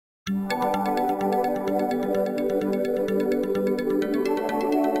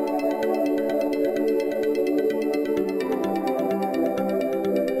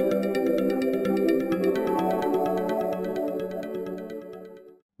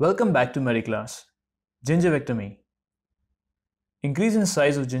Welcome back to Mediklaas. Gingivectomy. Increase in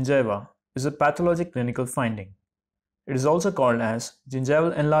size of gingiva is a pathologic clinical finding. It is also called as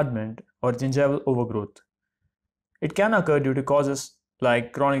gingival enlargement or gingival overgrowth. It can occur due to causes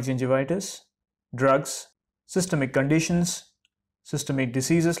like chronic gingivitis, drugs, systemic conditions, systemic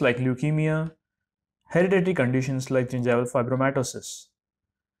diseases like leukemia, hereditary conditions like gingival fibromatosis.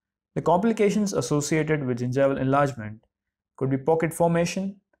 The complications associated with gingival enlargement could be pocket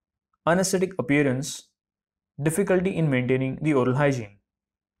formation, anesthetic appearance, difficulty in maintaining the oral hygiene.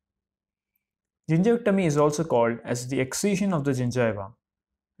 Gingivectomy is also called as the excision of the gingiva.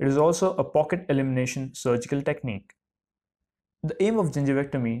 It is also a pocket elimination surgical technique. The aim of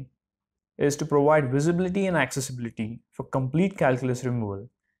gingivectomy is to provide visibility and accessibility for complete calculus removal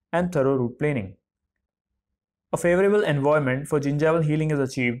and thorough root planing. A favorable environment for gingival healing is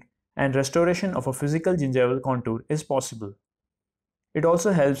achieved and restoration of a physical gingival contour is possible. It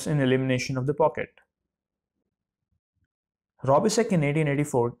also helps in elimination of the pocket. Robisek in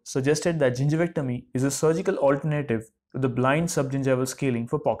 1884 suggested that gingivectomy is a surgical alternative to the blind subgingival scaling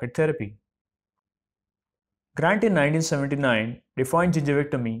for pocket therapy. Grant in 1979 defined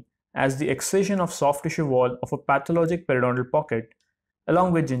gingivectomy as the excision of soft tissue wall of a pathologic periodontal pocket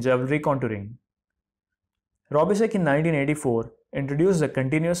along with gingival recontouring. Robisek in 1984 introduced the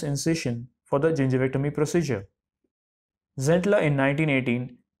continuous incision for the gingivectomy procedure. Zentler in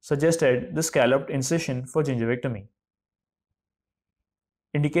 1918 suggested the scalloped incision for gingivectomy.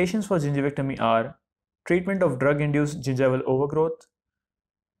 Indications for gingivectomy are treatment of drug-induced gingival overgrowth,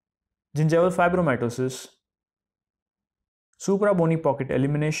 gingival fibromatosis, suprabony pocket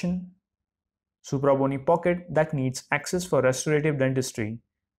elimination, suprabony pocket that needs access for restorative dentistry,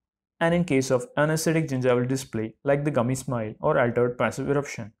 and in case of anesthetic gingival display like the gummy smile or altered passive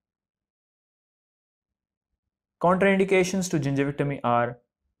eruption. Contraindications to gingivectomy are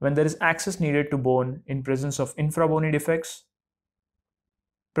when there is access needed to bone in presence of infrabony defects,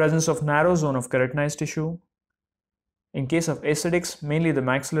 presence of narrow zone of keratinized tissue, in case of aesthetics mainly the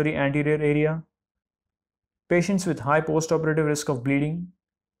maxillary anterior area, patients with high postoperative risk of bleeding,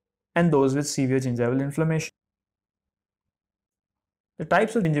 and those with severe gingival inflammation. The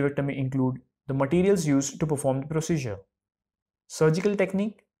types of gingivectomy include the materials used to perform the procedure, surgical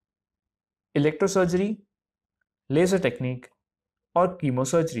technique, electrosurgery, laser technique, or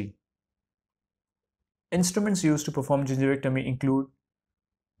chemosurgery. Instruments used to perform gingivectomy include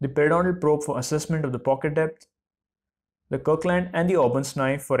the periodontal probe for assessment of the pocket depth, the Kirkland and the Auburn's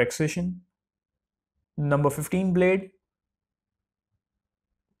knife for excision, number 15 blade,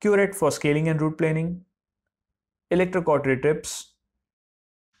 curette for scaling and root planing, electrocautery tips,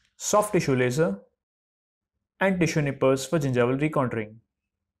 soft tissue laser, and tissue nippers for gingival recontouring.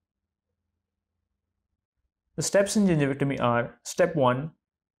 The steps in gingivectomy are: Step 1.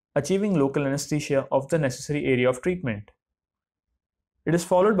 Achieving local anesthesia of the necessary area of treatment. It is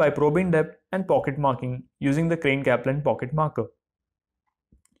followed by probing depth and pocket marking using the Crane-Kaplan pocket marker.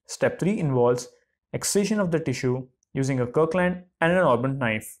 Step 3 involves excision of the tissue using a Kirkland and an Auburn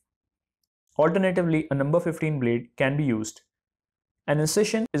knife. Alternatively, a number 15 blade can be used. An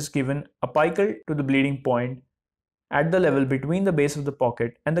incision is given apical to the bleeding point at the level between the base of the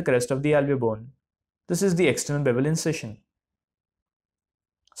pocket and the crest of the alveolar bone. This is the external bevel incision.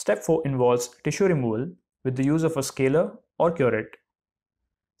 Step 4 involves tissue removal with the use of a scaler or curette.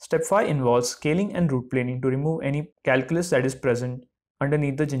 Step 5 involves scaling and root planing to remove any calculus that is present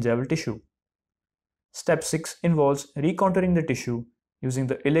underneath the gingival tissue. Step 6 involves recontouring the tissue using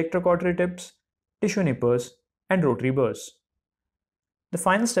the electrocautery tips, tissue nippers, and rotary burrs. The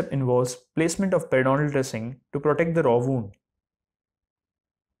final step involves placement of periodontal dressing to protect the raw wound.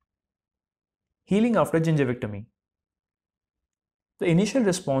 Healing after gingivectomy. The initial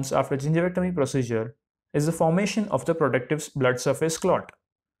response after gingivectomy procedure is the formation of the protective blood surface clot.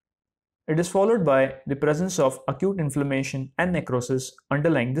 It is followed by the presence of acute inflammation and necrosis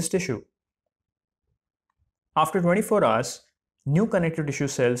underlying this tissue. After 24 hours, new connective tissue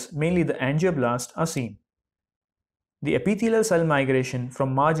cells, mainly the angioblast, are seen. The epithelial cell migration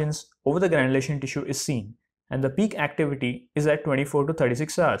from margins over the granulation tissue is seen, and the peak activity is at 24 to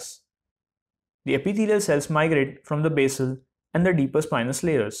 36 hours. The epithelial cells migrate from the basal and the deeper spinous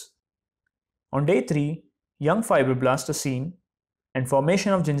layers. On day 3, young fibroblasts are seen, and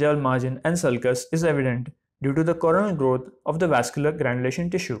formation of gingival margin and sulcus is evident due to the coronal growth of the vascular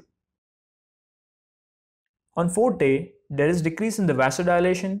granulation tissue. On 4th day, there is decrease in the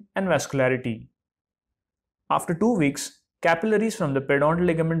vasodilation and vascularity. After 2 weeks, capillaries from the periodontal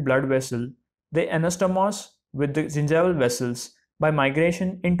ligament blood vessel, they anastomose with the gingival vessels by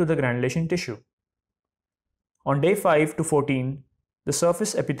migration into the granulation tissue. On day 5 to 14, the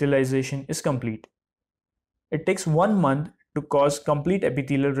surface epithelialization is complete. It takes 1 month to cause complete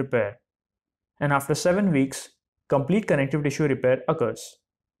epithelial repair, and after 7 weeks, complete connective tissue repair occurs.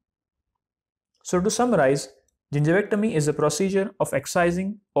 So to summarize, gingivectomy is a procedure of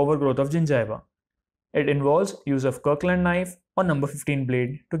excising overgrowth of gingiva. It involves use of Kirkland knife or number 15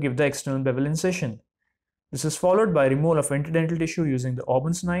 blade to give the external bevel incision. This is followed by removal of interdental tissue using the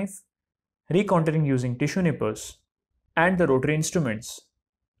Auburn's knife, recontouring using tissue nippers, and the rotary instruments.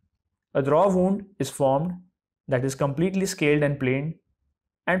 A draw wound is formed that is completely scaled and planed,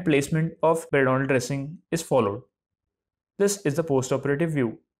 and placement of periodontal dressing is followed. This is the postoperative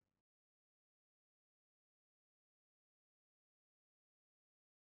view.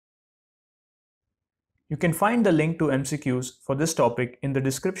 You can find the link to MCQs for this topic in the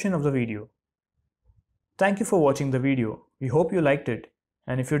description of the video. Thank you for watching the video. We hope you liked it,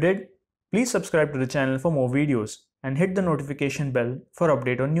 and if you did, please subscribe to the channel for more videos and hit the notification bell for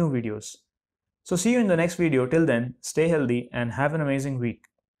update on new videos. So see you in the next video. Till then, stay healthy and have an amazing week.